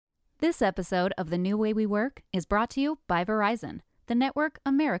This episode of The New Way We Work is brought to you by Verizon, the network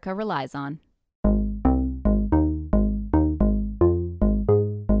America relies on.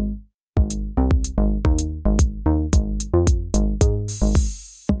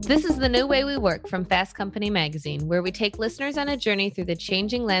 This is The New Way We Work from Fast Company Magazine, where we take listeners on a journey through the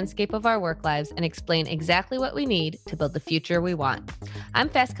changing landscape of our work lives and explain exactly what we need to build the future we want. I'm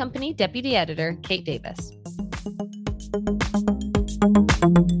Fast Company Deputy Editor Kate Davis.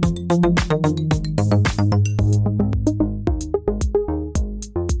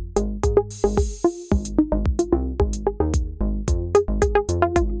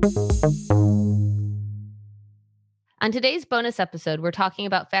 On today's bonus episode, we're talking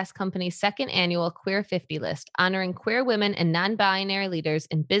about Fast Company's second annual Queer 50 list, honoring queer women and non-binary leaders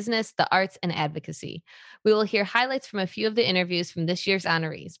in business, the arts, and advocacy. We will hear highlights from a few of the interviews from this year's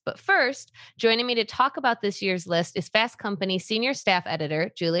honorees. But first, joining me to talk about this year's list is Fast Company Senior Staff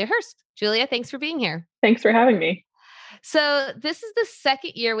Editor, Julia Hurst. Julia, thanks for being here. Thanks for having me. So this is the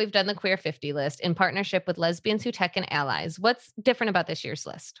second year we've done the Queer 50 list in partnership with Lesbians Who Tech and Allies. What's different about this year's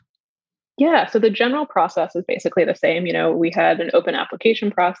list? Yeah, so the general process is basically the same. We had an open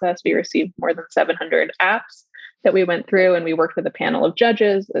application process. We received more than 700 apps that we went through, and we worked with a panel of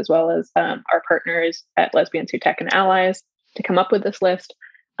judges as well as our partners at Lesbians Who Tech and Allies to come up with this list.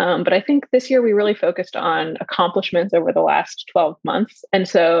 But I think this year we really focused on accomplishments over the last 12 months. And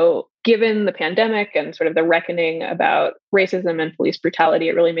so given the pandemic and sort of the reckoning about racism and police brutality,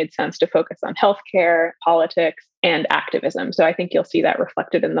 it really made sense to focus on healthcare, politics, and activism. So I think you'll see that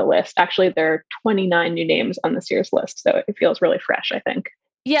reflected in the list. Actually, there are 29 new names on this year's list. So it feels really fresh, I think.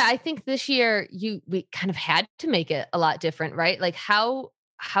 Yeah, I think this year we kind of had to make it a lot different, right? Like how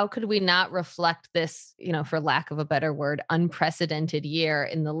could we not reflect this, for lack of a better word, unprecedented year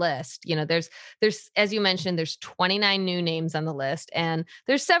in the list? There's, as you mentioned, there's 29 new names on the list, and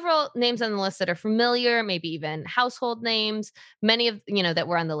there's several names on the list that are familiar, maybe even household names, many of, that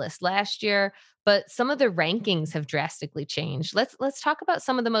were on the list last year, but some of the rankings have drastically changed. Let's talk about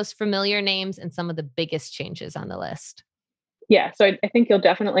some of the most familiar names and some of the biggest changes on the list. Yeah, so I think you'll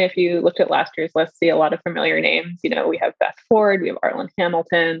definitely, if you looked at last year's list, see a lot of familiar names. We have Beth Ford, we have Arlen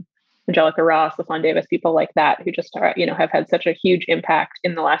Hamilton, Angelica Ross, LaFawn Davis, people like that who just are, have had such a huge impact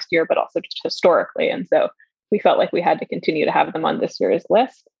in the last year, but also just historically. And so we felt like we had to continue to have them on this year's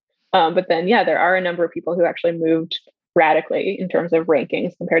list. But then, there are a number of people who actually moved radically in terms of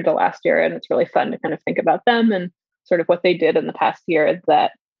rankings compared to last year. And it's really fun to kind of think about them and sort of what they did in the past year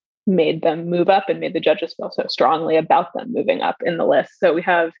that made them move up and made the judges feel so strongly about them moving up in the list. So we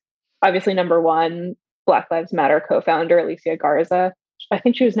have obviously number one, Black Lives Matter co-founder Alicia Garza. I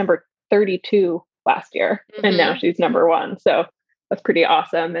think she was number 32 last year, and now she's number one. So that's pretty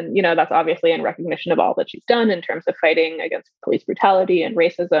awesome. And, that's obviously in recognition of all that she's done in terms of fighting against police brutality and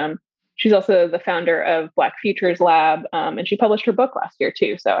racism. She's also the founder of Black Futures Lab, and she published her book last year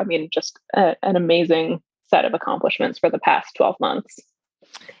too. So, just an amazing set of accomplishments for the past 12 months.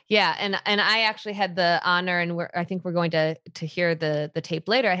 Yeah. And I actually had the honor, and I think we're going to hear the tape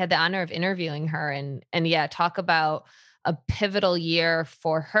later. I had the honor of interviewing her and talk about a pivotal year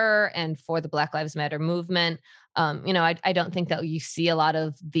for her and for the Black Lives Matter movement. I don't think that you see a lot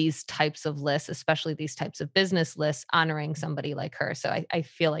of these types of lists, especially these types of business lists, honoring somebody like her. So I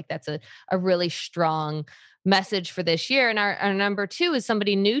feel like that's a really strong message for this year. And our number two is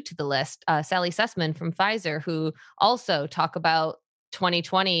somebody new to the list, Sally Sussman from Pfizer, who also talk about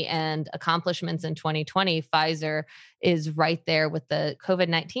 2020 and accomplishments in 2020. Pfizer is right there with the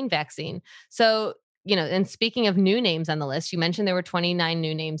COVID-19 vaccine. So, and speaking of new names on the list, you mentioned there were 29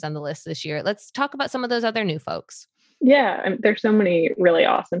 new names on the list this year. Let's talk about some of those other new folks. Yeah, there's so many really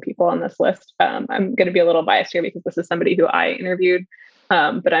awesome people on this list. I'm going to be a little biased here because this is somebody who I interviewed,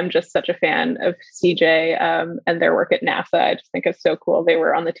 but I'm just such a fan of CJ and their work at NASA. I just think it's so cool. They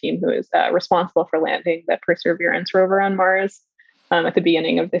were on the team who is responsible for landing the Perseverance rover on Mars at the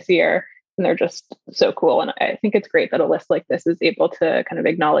beginning of this year. And they're just so cool. And I think it's great that a list like this is able to kind of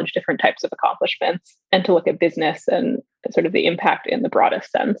acknowledge different types of accomplishments and to look at business and sort of the impact in the broadest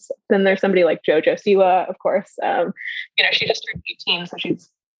sense. Then there's somebody like JoJo Siwa, of course. She just turned 18, so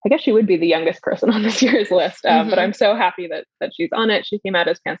I guess she would be the youngest person on this year's list. But I'm so happy that she's on it. She came out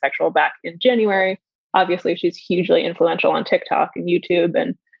as pansexual back in January. Obviously, she's hugely influential on TikTok and YouTube.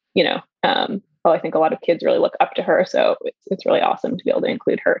 And, I think a lot of kids really look up to her. So it's really awesome to be able to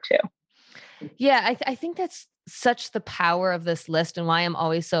include her too. Yeah, I think that's such the power of this list, and why I'm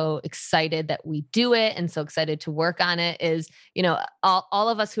always so excited that we do it and so excited to work on it is, all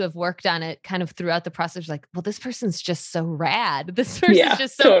of us who have worked on it kind of throughout the process, like, well, this person's just so rad. This person's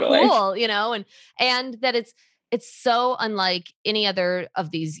just so totally cool, and that it's so unlike any other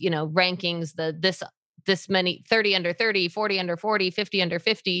of these, rankings, this many 30 under 30, 40 under 40, 50 under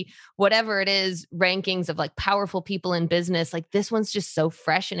 50, whatever it is, rankings of like powerful people in business. Like this one's just so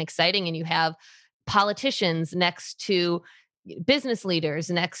fresh and exciting. And you have politicians next to business leaders,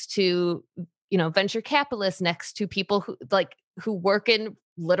 next to, venture capitalists, next to people who work in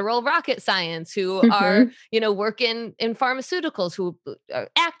literal rocket science, who are, work in pharmaceuticals, who are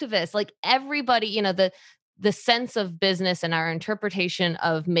activists, like everybody, the sense of business and our interpretation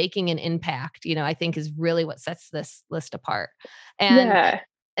of making an impact, I think is really what sets this list apart. And Yeah.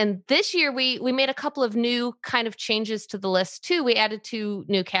 and this year we made a couple of new kind of changes to the list too. We added 2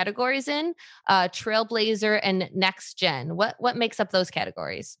 new categories in Trailblazer and Next Gen. What makes up those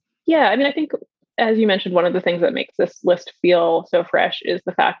categories? Yeah. I mean, I think as you mentioned, one of the things that makes this list feel so fresh is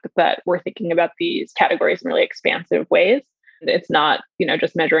the fact that we're thinking about these categories in really expansive ways. It's not,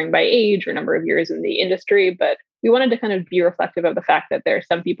 just measuring by age or number of years in the industry, but we wanted to kind of be reflective of the fact that there are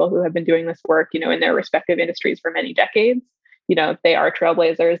some people who have been doing this work, in their respective industries for many decades. They are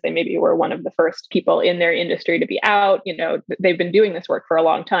trailblazers. They maybe were one of the first people in their industry to be out. They've been doing this work for a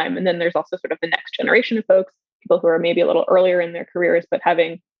long time. And then there's also sort of the next generation of folks, people who are maybe a little earlier in their careers, but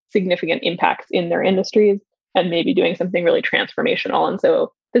having significant impacts in their industries and maybe doing something really transformational. And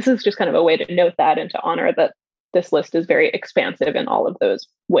so this is just kind of a way to note that and to honor that this list is very expansive in all of those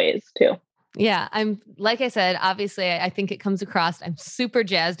ways too. Yeah, like I said, obviously, I think it comes across. I'm super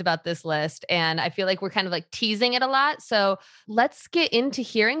jazzed about this list, and I feel like we're kind of like teasing it a lot. So let's get into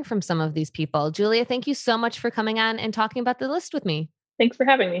hearing from some of these people. Julia, thank you so much for coming on and talking about the list with me. Thanks for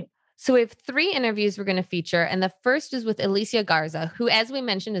having me. So we have 3 interviews we're going to feature. And the first is with Alicia Garza, who, as we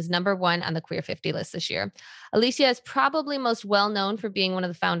mentioned, is number 1 on the Queer 50 list this year. Alicia is probably most well known for being one of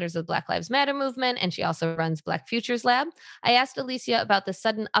the founders of the Black Lives Matter movement, and she also runs Black Futures Lab. I asked Alicia about the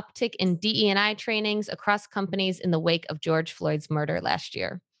sudden uptick in DE&I trainings across companies in the wake of George Floyd's murder last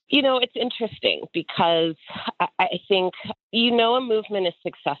year. It's interesting because I think, a movement is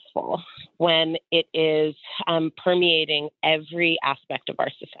successful when it is permeating every aspect of our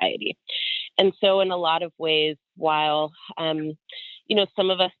society. And so in a lot of ways, while, some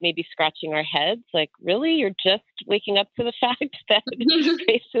of us may be scratching our heads, like, really, you're just waking up to the fact that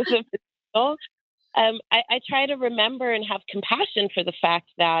racism is real? I try to remember and have compassion for the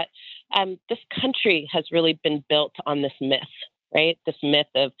fact that this country has really been built on this myth. Right? This myth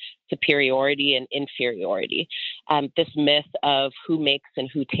of superiority and inferiority, this myth of who makes and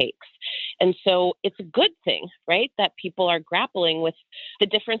who takes. And so it's a good thing, right, that people are grappling with the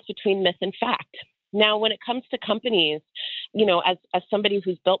difference between myth and fact. Now, when it comes to companies, as somebody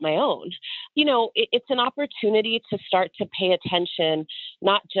who's built my own, it's an opportunity to start to pay attention,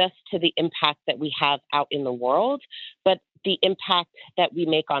 not just to the impact that we have out in the world, but the impact that we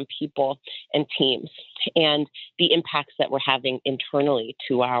make on people and teams and the impacts that we're having internally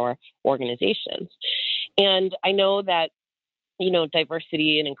to our organizations. And I know that,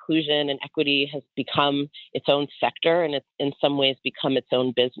 diversity and inclusion and equity has become its own sector, and it's in some ways become its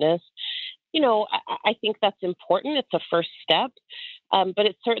own business. I think that's important. It's a first step, but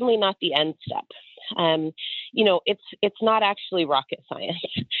it's certainly not the end step. It's not actually rocket science,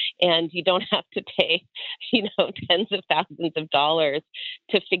 and you don't have to pay, tens of thousands of dollars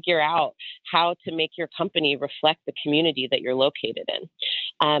to figure out how to make your company reflect the community that you're located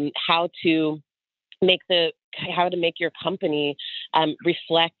in, how to make your company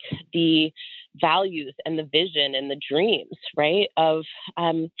reflect the values and the vision and the dreams, right, of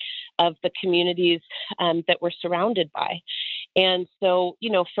the communities that we're surrounded by. And so,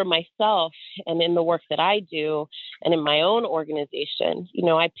 for myself and in the work that I do and in my own organization,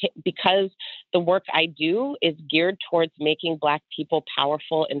 because the work I do is geared towards making Black people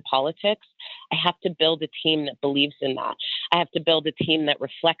powerful in politics, I have to build a team that believes in that. I have to build a team that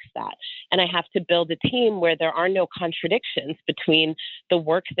reflects that. And I have to build a team where there are no contradictions between the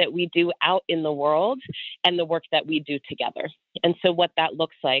work that we do out in the world and the work that we do together. And so what that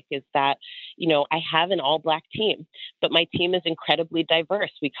looks like is that, I have an all-Black team, but my team is incredibly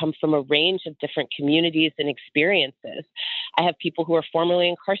diverse. We come from a range of different communities and experiences. I have people who are formerly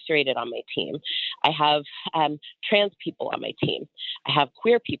incarcerated on my team. I have trans people on my team. I have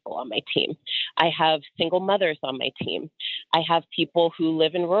queer people on my team. I have single mothers on my team. I have people who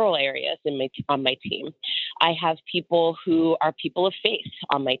live in rural areas on my team. I have people who are people of faith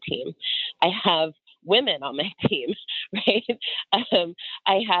on my team. I have women on my team, right?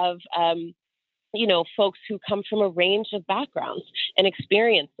 I have, folks who come from a range of backgrounds and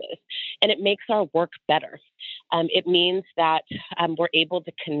experiences, and it makes our work better. It means that we're able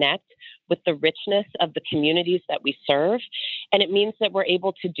to connect with the richness of the communities that we serve. And it means that we're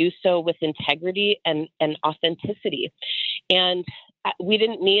able to do so with integrity and authenticity. And we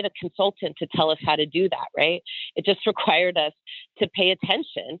didn't need a consultant to tell us how to do that, right? It just required us to pay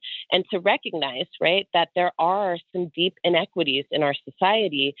attention and to recognize, right, that there are some deep inequities in our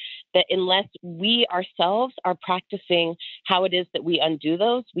society that unless we ourselves are practicing how it is that we undo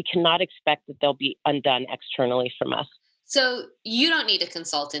those, we cannot expect that they'll be undone externally from us. So you don't need a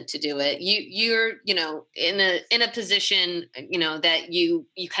consultant to do it. You're, in a position, that you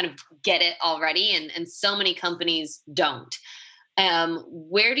kind of get it already. And so many companies don't.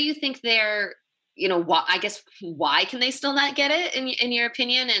 Where do you think they're, why can they still not get it in your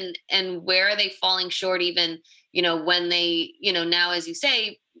opinion? And where are they falling short even, when they, now, as you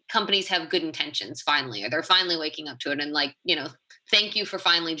say, companies have good intentions finally, or they're finally waking up to it and thank you for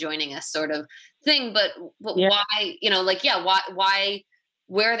finally joining us sort of thing. But Yeah. Why, why,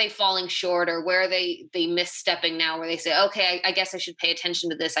 where are they falling short, or where are they misstepping now where they say, okay, I guess I should pay attention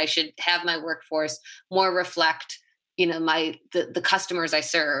to this. I should have my workforce more reflect, the customers I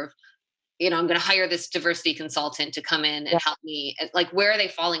serve. I'm going to hire this diversity consultant to come in and help me. Where are they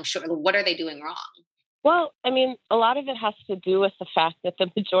falling short? What are they doing wrong? Well, I mean, a lot of it has to do with the fact that the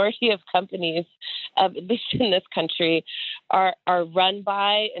majority of companies, at least in this country, are run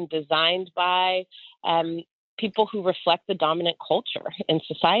by and designed by people who reflect the dominant culture in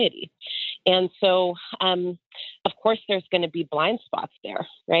society. And so, of course, there's going to be blind spots there,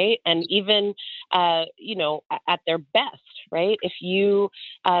 right? And even, at their best, right? If you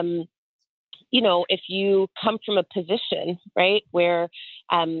come from a position, right, where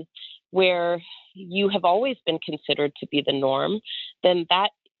you have always been considered to be the norm, then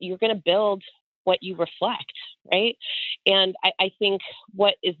that you're going to build what you reflect, right? And I think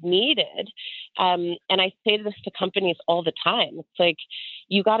what is needed, and I say this to companies all the time, it's like,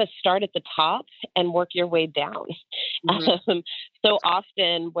 you got to start at the top and work your way down. Mm-hmm. So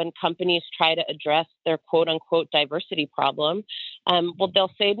often when companies try to address their quote unquote diversity problem,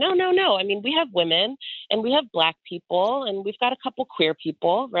 they'll say, no. I mean, we have women and we have Black people and we've got a couple queer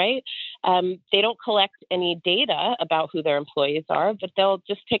people, right? They don't collect any data about who their employees are, but they'll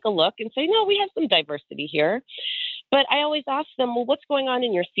just take a look and say, no, we have some diversity here. But I always ask them, well, what's going on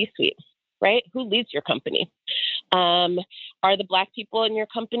in your C-suite, right? Who leads your company? Are the Black people in your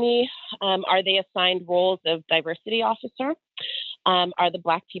company, are they assigned roles of diversity officer? Are the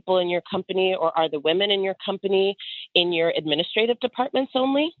Black people in your company, or are the women in your company in your administrative departments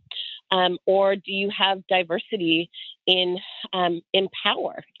only? Or do you have diversity in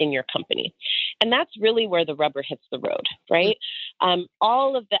power in your company? And that's really where the rubber hits the road, right?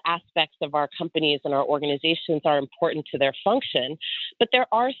 All of the aspects of our companies and our organizations are important to their function, but there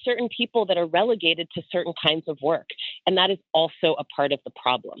are certain people that are relegated to certain kinds of work, and that is also a part of the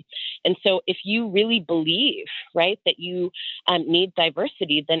problem. And so if you really believe, right, that you need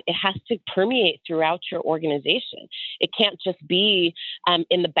diversity, then it has to permeate throughout your organization. It can't just be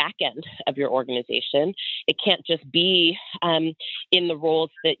in the back end of your organization. It can't just be in the roles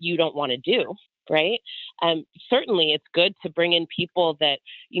that you don't want to do, right? Certainly, it's good to bring in people that,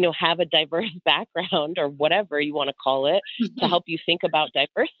 have a diverse background or whatever you want to call it to help you think about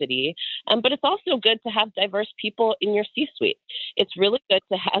diversity. But it's also good to have diverse people in your C-suite. It's really good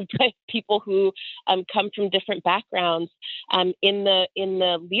to have people who come from different backgrounds in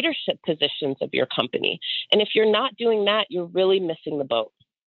the leadership positions of your company. And if you're not doing that, you're really missing the boat.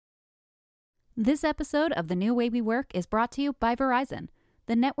 This episode of The New Way We Work is brought to you by Verizon,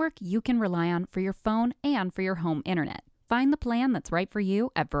 the network you can rely on for your phone and for your home internet. Find the plan that's right for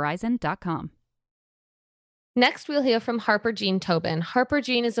you at Verizon.com. Next, we'll hear from Harper Jean Tobin. Harper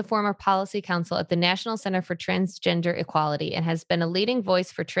Jean is a former policy counsel at the National Center for Transgender Equality and has been a leading voice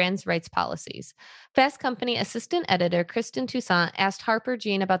for trans rights policies. Fast Company assistant editor Kristen Toussaint asked Harper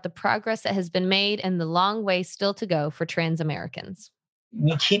Jean about the progress that has been made and the long way still to go for trans Americans.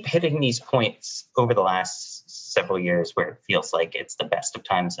 We keep hitting these points over the last several years where it feels like it's the best of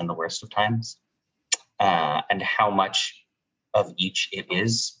times and the worst of times. And how much of each it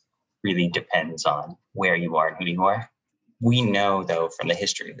is really depends on where you are and who you are. We know, though, from the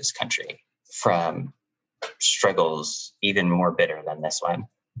history of this country, from struggles even more bitter than this one,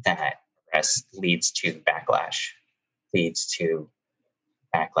 that arrest leads to backlash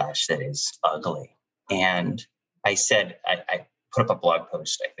that is ugly. And I said, I put up a blog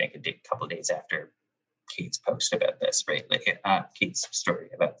post, I think, a couple of days after Kate's post about this, right? Kate's story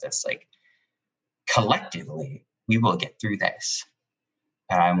about this, collectively, we will get through this.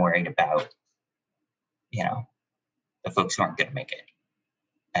 And I'm worried about, the folks who aren't going to make it.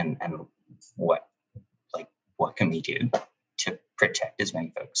 And what can we do to protect as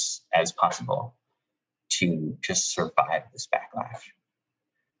many folks as possible to just survive this backlash,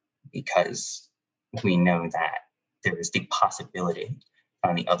 because we know that there is the possibility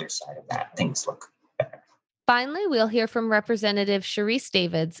on the other side of that things look better. Finally, we'll hear from Representative Sharice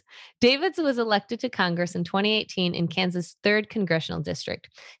Davids. Davids was elected to Congress in 2018 in Kansas' 3rd Congressional District.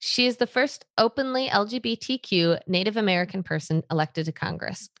 She is the first openly LGBTQ Native American person elected to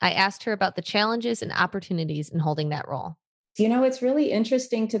Congress. I asked her about the challenges and opportunities in holding that role. It's really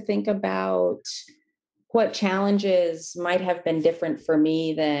interesting to think about what challenges might have been different for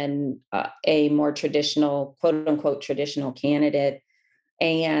me than a more traditional, quote unquote, traditional candidate.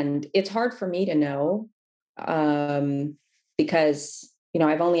 And it's hard for me to know because,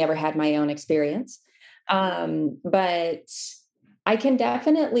 I've only ever had my own experience. But I can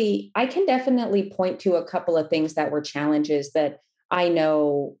definitely point to a couple of things that were challenges that I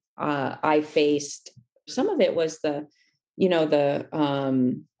know I faced. Some of it was the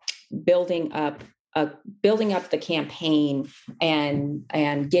building up the campaign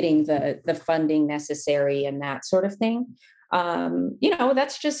and getting the funding necessary and that sort of thing.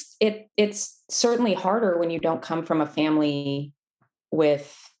 That's just it. It's certainly harder when you don't come from a family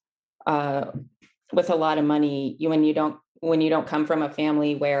with a lot of money. When you don't come from a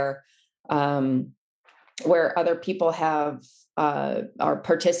family where other people have are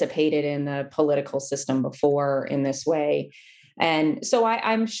participated in the political system before in this way. And so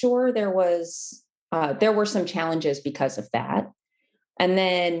I'm sure there were some challenges because of that. And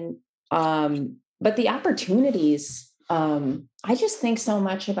then, but the opportunities, I just think so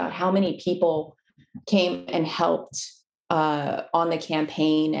much about how many people came and helped on the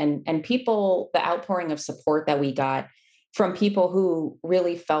campaign and people, the outpouring of support that we got from people who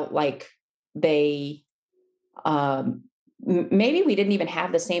really felt like they, maybe we didn't even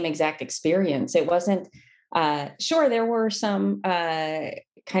have the same exact experience. It wasn't, sure, there were some kind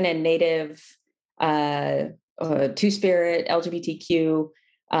of Native, Two-Spirit, LGBTQ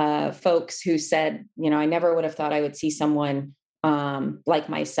folks who said, I never would have thought I would see someone like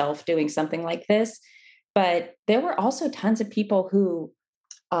myself doing something like this. But there were also tons of people who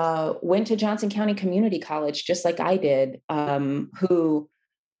went to Johnson County Community College, just like I did, who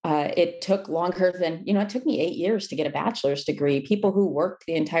it took longer than, it took me 8 years to get a bachelor's degree. People who worked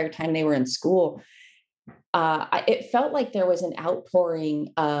the entire time they were in school. It felt like there was an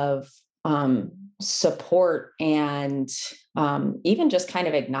outpouring of support and even just kind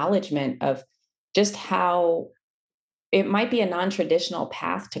of acknowledgement of just how it might be a non-traditional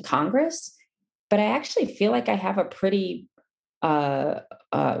path to Congress, but I actually feel like I have a pretty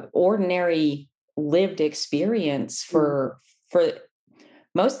ordinary lived experience for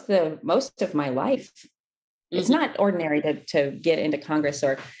most of my life. Mm-hmm. It's not ordinary to get into Congress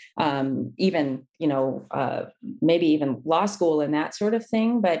or even, maybe even law school and that sort of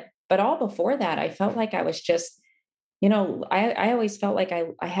thing. But all before that, I felt like I was just, I always felt like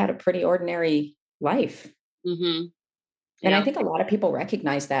I had a pretty ordinary life. Mm-hmm. And I think a lot of people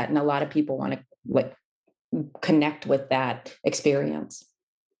recognize that, and a lot of people want to connect with that experience.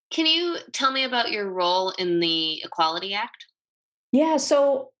 Can you tell me about your role in the Equality Act? Yeah,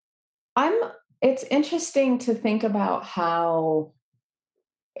 so it's interesting to think about how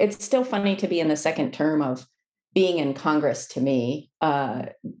it's still funny to be in the second term of being in Congress to me,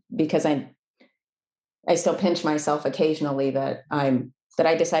 because I still pinch myself occasionally that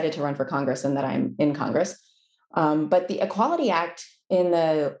I decided to run for Congress and that I'm in Congress. But the Equality Act in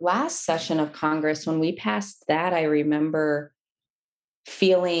the last session of Congress, when we passed that, I remember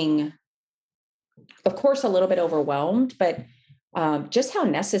feeling, of course, a little bit overwhelmed, but just how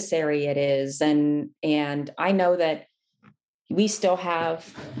necessary it is. And I know that we still have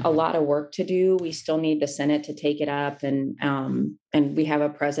a lot of work to do. We still need the Senate to take it up, and we have a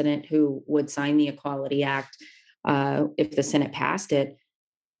president who would sign the Equality Act if the Senate passed it.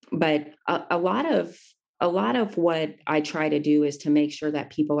 But a lot of what I try to do is to make sure that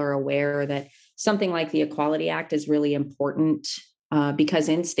people are aware that something like the Equality Act is really important, because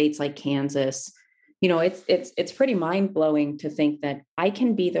in states like Kansas, it's pretty mind-blowing to think that I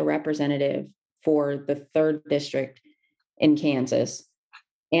can be the representative for the 3rd district in Kansas,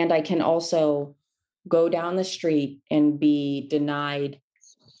 and I can also go down the street and be denied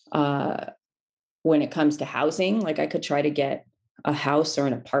when it comes to housing. Like, I could try to get a house or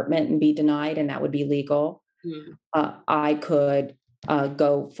an apartment and be denied, and that would be legal. Mm. I could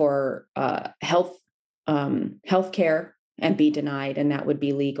go for health care and be denied, and that would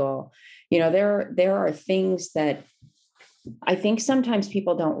be legal. There are things that I think sometimes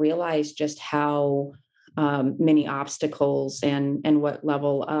people don't realize just how many obstacles and what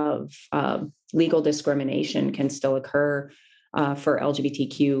level of legal discrimination can still occur for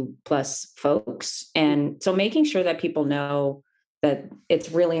LGBTQ plus folks. And so making sure that people know that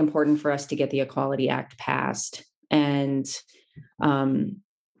it's really important for us to get the Equality Act passed. And that's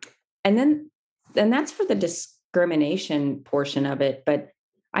for the discrimination portion of it. But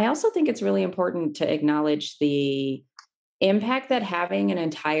I also think it's really important to acknowledge the impact that having an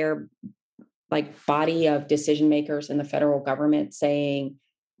entire body of decision makers in the federal government saying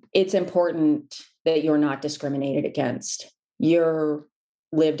it's important that you're not discriminated against. Your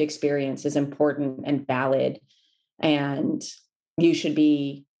lived experience is important and valid, and you should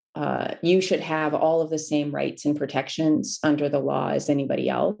have all of the same rights and protections under the law as anybody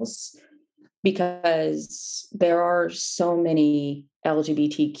else, because there are so many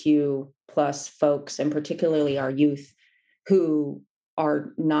LGBTQ plus folks, and particularly our youth, who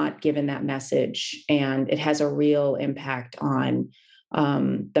are not given that message. And it has a real impact on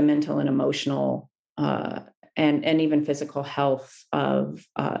the mental and emotional and even physical health of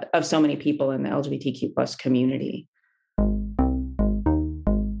so many people in the LGBTQ plus community.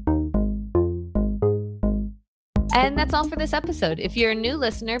 And that's all for this episode. If you're a new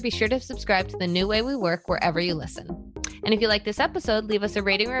listener, be sure to subscribe to The New Way We Work wherever you listen. And if you like this episode, leave us a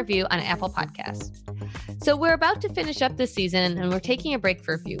rating or review on Apple Podcasts. So we're about to finish up this season, and we're taking a break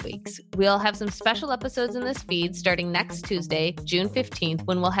for a few weeks. We'll have some special episodes in this feed starting next Tuesday, June 15th,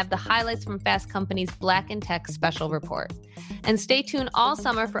 when we'll have the highlights from Fast Company's Black in Tech special report. And stay tuned all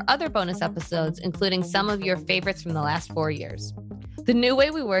summer for other bonus episodes, including some of your favorites from the last 4 years. The New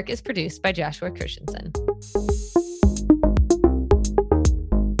Way We Work is produced by Joshua Christensen.